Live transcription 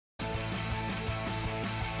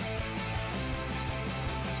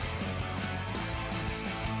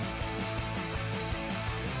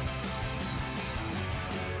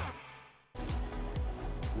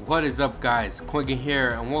What is up, guys? Quinkun here,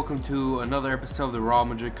 and welcome to another episode of the Real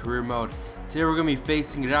Madrid Career Mode. Today we're going to be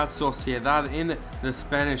facing Real Sociedad in the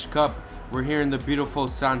Spanish Cup. We're here in the beautiful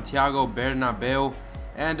Santiago Bernabeu,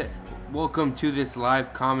 and welcome to this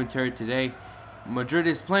live commentary today. Madrid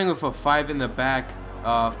is playing with a 5 in the back,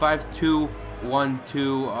 5-2-1-2,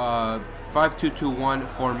 5-2-2-1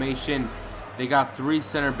 formation. They got 3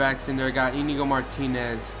 center backs in there. Got Inigo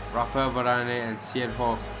Martinez, Rafael Varane, and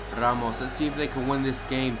Sergio Ramos. Let's see if they can win this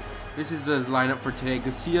game. This is the lineup for today: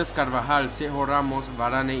 Casillas, Carvajal, Sergio Ramos,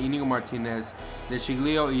 Varane, Inigo Martinez, De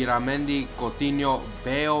Sciglio, Iramendi, Coutinho,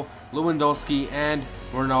 Bale, Lewandowski, and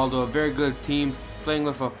Ronaldo. A very good team playing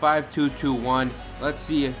with a 5-2-2-1. Let's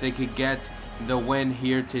see if they could get the win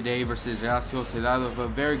here today versus Real Sociedad with a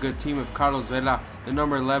very good team of Carlos Vela, the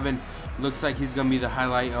number 11. Looks like he's going to be the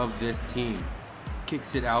highlight of this team.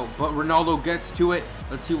 Kicks it out, but Ronaldo gets to it.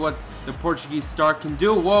 Let's see what the Portuguese star can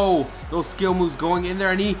do. Whoa, those skill moves going in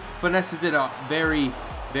there, and he finesses it. A very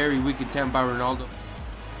weak attempt by Ronaldo.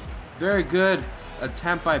 Very good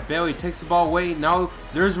attempt by Bale. He takes the ball away. Now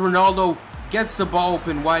there's Ronaldo, gets the ball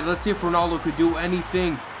open wide. Let's see if Ronaldo could do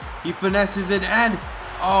anything. He finesses it, and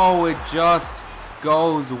oh, it just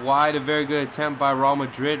goes wide. A very good attempt by Real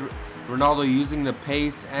Madrid. Ronaldo using the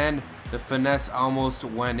pace, and the finesse almost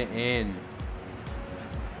went in.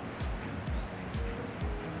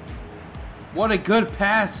 What a good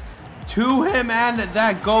pass to him, and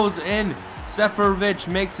that goes in. Seferovic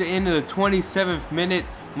makes it into the 27th minute.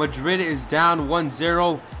 Madrid is down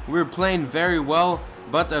 1-0. We're playing very well,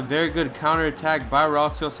 but a very good counterattack by Real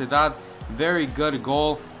Sociedad. Very good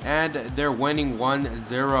goal, and they're winning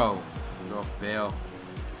 1-0. Off Bale.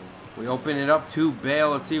 We open it up to Bale.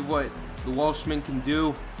 Let's see what the Welshman can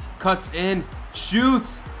do. Cuts in,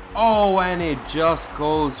 shoots. Oh, and it just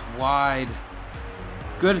goes wide.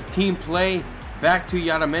 Good team play. Back to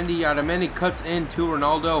Iramendi. Iramendi cuts in to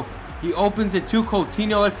Ronaldo. He opens it to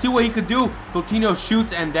Coutinho. Let's see what he could do. Coutinho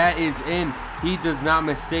shoots, and that is in. He does not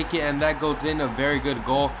mistake it, and that goes in. A very good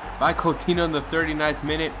goal by Coutinho in the 39th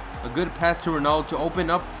minute. A good pass to Ronaldo to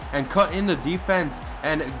open up and cut in the defense,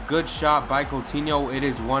 and a good shot by Coutinho. It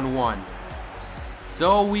is 1-1.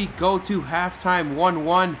 So we go to halftime,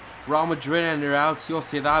 1-1. Real Madrid and Real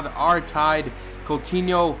Sociedad are tied.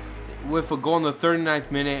 Coutinho with a goal in the 39th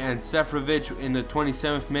minute, and Seferovic in the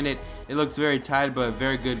 27th minute. It looks very tied, but a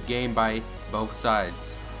very good game by both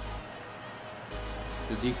sides.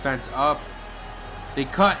 The defense up. They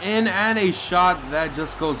cut in, and a shot that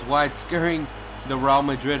just goes wide, scaring the Real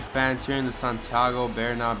Madrid fans here in the Santiago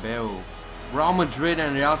Bernabeu. Real Madrid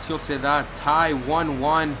and Real Sociedad tie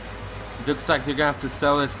 1-1. Looks like they're going to have to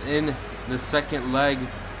sell this in the second leg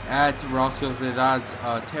at Real Sociedad's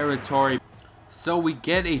territory. So we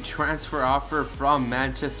get a transfer offer from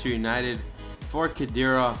Manchester United for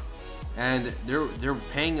Khedira, and they're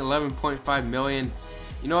paying 11.5 million.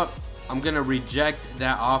 You know what? I'm gonna reject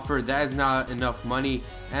that offer. That is not enough money,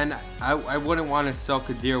 and I wouldn't want to sell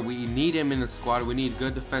Khedira. We need him in the squad. We need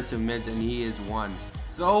good defensive mids, and he is one.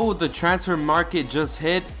 So the transfer market just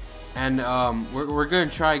hit, and we're gonna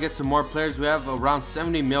try to get some more players. We have around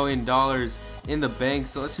 $70 million in the bank,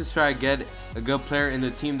 so let's just try to get a good player in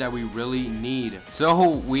the team that we really need.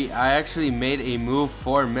 So I actually made a move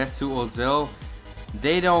for Mesut Ozil.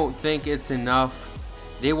 They don't think it's enough.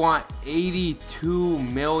 They want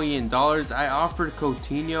 $82 million. I offered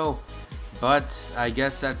Coutinho, but I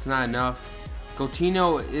guess that's not enough.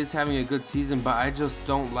 Coutinho is having a good season, but I just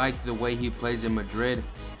don't like the way he plays in Madrid.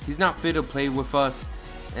 He's not fit to play with us,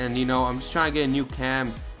 and you know, I'm just trying to get a new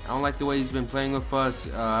cam. I don't like the way he's been playing with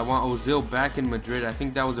us. I want Ozil back in Madrid. I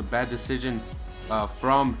think that was a bad decision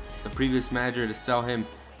from the previous manager to sell him,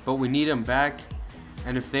 but we need him back.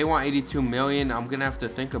 And if they want 82 million, I'm gonna have to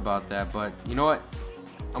think about that. But you know what?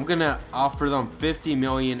 I'm gonna offer them 50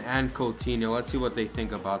 million and Coutinho. Let's see what they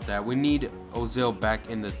think about that. We need Ozil back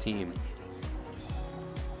in the team.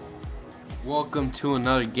 Welcome to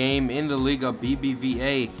another game in the Liga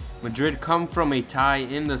BBVA. Madrid come from a tie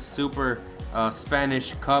in the Super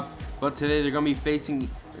Spanish Cup, but today they're gonna be facing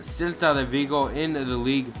Celta de Vigo in the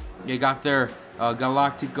league. They got their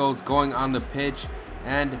Galacticos going on the pitch,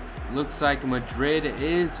 and looks like Madrid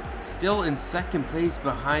is still in second place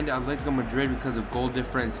behind Atletico Madrid because of goal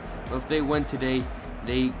difference. But if they win today,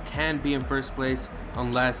 they can be in first place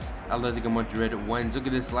unless Atletico Madrid wins. Look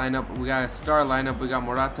at this lineup. We got a star lineup. We got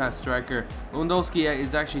Morata, striker. Lewandowski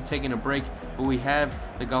is actually taking a break, but we have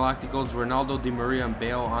the Galacticos, Ronaldo, Di Maria, and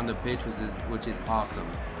Bale on the pitch, which is awesome.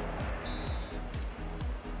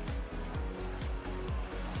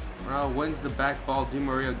 Ronaldo wins the back ball. Di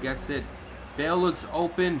Maria gets it. Bale looks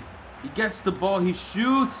open. He gets the ball. He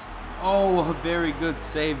shoots. Oh, a very good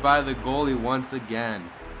save by the goalie once again.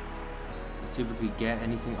 Let's see if we could get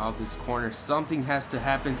anything off this corner. Something has to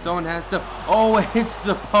happen. Someone has to. Oh, it hits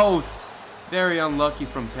the post. Very unlucky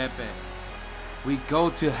from Pepe. We go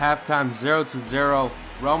to halftime 0-0.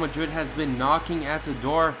 Real Madrid has been knocking at the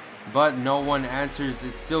door, but no one answers.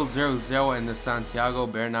 It's still 0-0 in the Santiago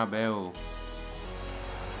Bernabeu.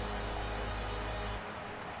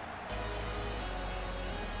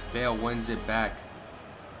 Bale wins it back.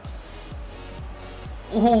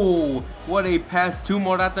 Oh, what a pass to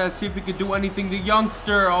Morata. Let's see if he could do anything. The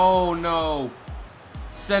youngster. Oh, no.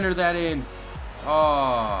 Center that in.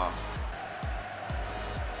 Oh.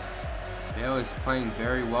 Bale is playing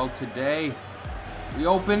very well today. We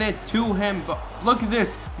open it to him. But look at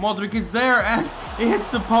this. Modric is there and it hits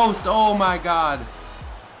the post. Oh, my God.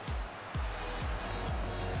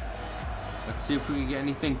 Let's see if we can get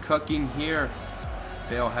anything cooking here.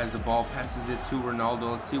 Bale has the ball. Passes it to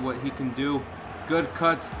Ronaldo. Let's see what he can do. Good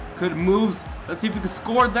cuts, good moves. Let's see if he can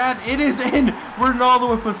score that. It is in. Ronaldo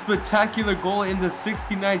with a spectacular goal in the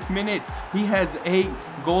 69th minute. He has 8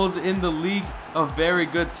 goals in the league. A very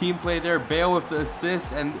good team play there. Bale with the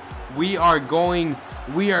assist, and we are going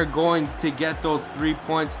to get those 3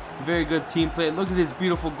 points. Very good team play. Look at this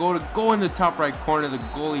beautiful goal to go in the top right corner. The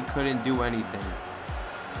goalie couldn't do anything.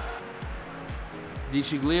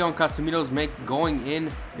 Deshiglio and Casemiro's going in.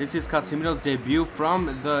 This is Casemiro's debut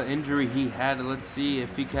from the injury he had. Let's see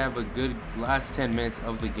if he can have a good last 10 minutes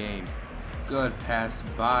of the game. Good pass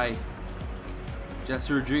by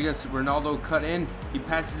Jesse Rodriguez. Ronaldo cut in. He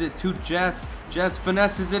passes it to Jess. Jess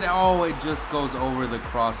finesses it. Oh, it just goes over the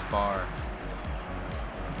crossbar.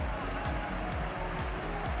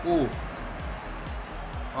 Ooh.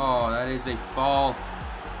 Oh, that is a foul.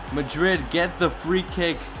 Madrid get the free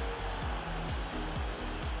kick.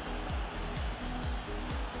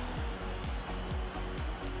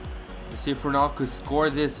 See if Ronaldo could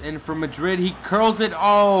score this in for Madrid. He curls it.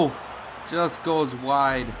 Oh, just goes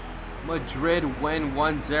wide. Madrid win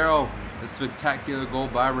 1-0. A spectacular goal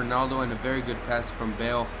by Ronaldo and a very good pass from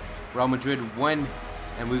Bale. Real Madrid win,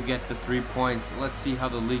 and we get the 3 points. Let's see how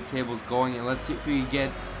the league table is going, and let's see if we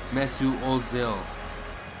get Mesut Ozil.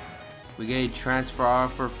 We get a transfer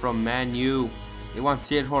offer from Man U. They want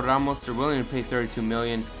Sergio Ramos. They're willing to pay 32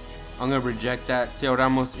 million. I'm going to reject that. Sergio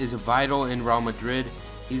Ramos is vital in Real Madrid.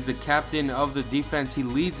 He's the captain of the defense. He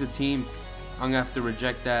leads the team. I'm going to have to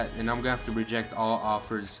reject that, and I'm going to have to reject all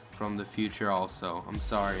offers from the future also. I'm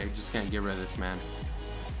sorry. I just can't get rid of this man.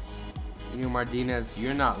 Martinez,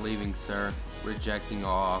 you're not leaving, sir. Rejecting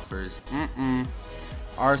all offers.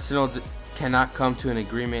 Arsenal cannot come to an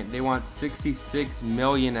agreement. They want 66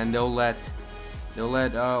 million, and they'll let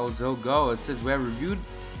Ozil go. It says we have reviewed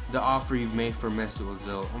the offer you've made for Mesut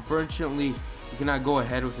Ozil. Unfortunately, you cannot go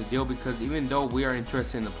ahead with the deal because even though we are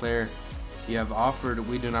interested in the player you have offered,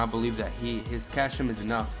 we do not believe that his cash sum is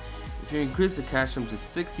enough. If you increase the cash sum to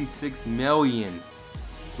 66 million,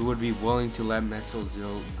 we would be willing to let Mesut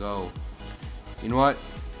Ozil go. You know what?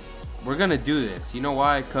 We're gonna do this. You know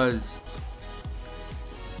why? Because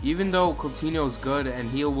even though Coutinho is good and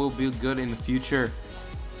he will be good in the future,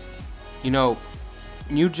 you know,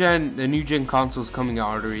 the new gen console is coming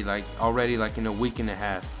out already like in a week and a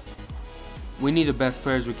half. We need the best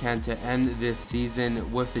players we can to end this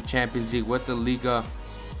season with the Champions League, with the Liga,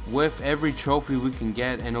 with every trophy we can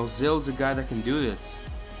get. And Ozil's a guy that can do this.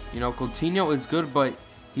 You know, Coutinho is good, but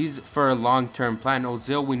he's for a long-term plan.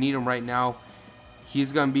 Ozil, we need him right now.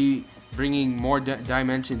 He's gonna be bringing more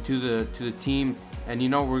dimension to the team, and you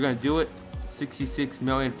know we're gonna do it. 66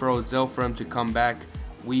 million for Ozil for him to come back.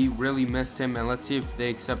 We really missed him, and let's see if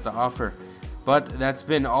they accept the offer. But that's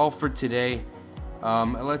been all for today.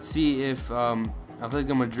 Let's see if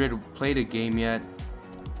Atletico Madrid played a game yet,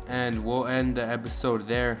 and we'll end the episode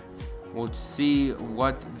there. We'll see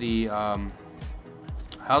what the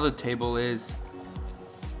how the table is,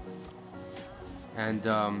 and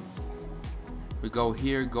we go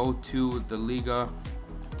here, go to the Liga,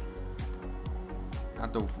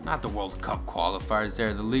 not the World Cup qualifiers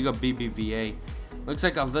there, the Liga BBVA. Looks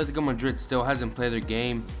like Atletico Madrid still hasn't played their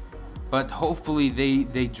game, but hopefully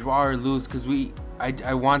they draw or lose, because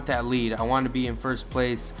I want that lead. I want to be in first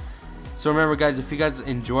place. So remember, guys, if you guys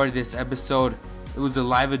enjoyed this episode, it was a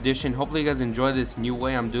live edition. Hopefully you guys enjoyed this new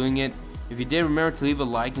way I'm doing it. If you did, remember to leave a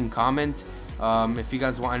like and comment. If you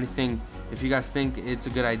guys want anything, if you guys think it's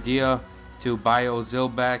a good idea to buy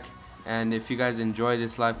Ozil back, and if you guys enjoy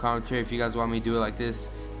this live commentary, if you guys want me to do it like this,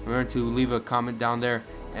 remember to leave a comment down there.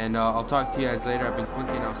 And I'll talk to you guys later. I've been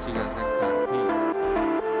Quinkun. I'll see you guys next time.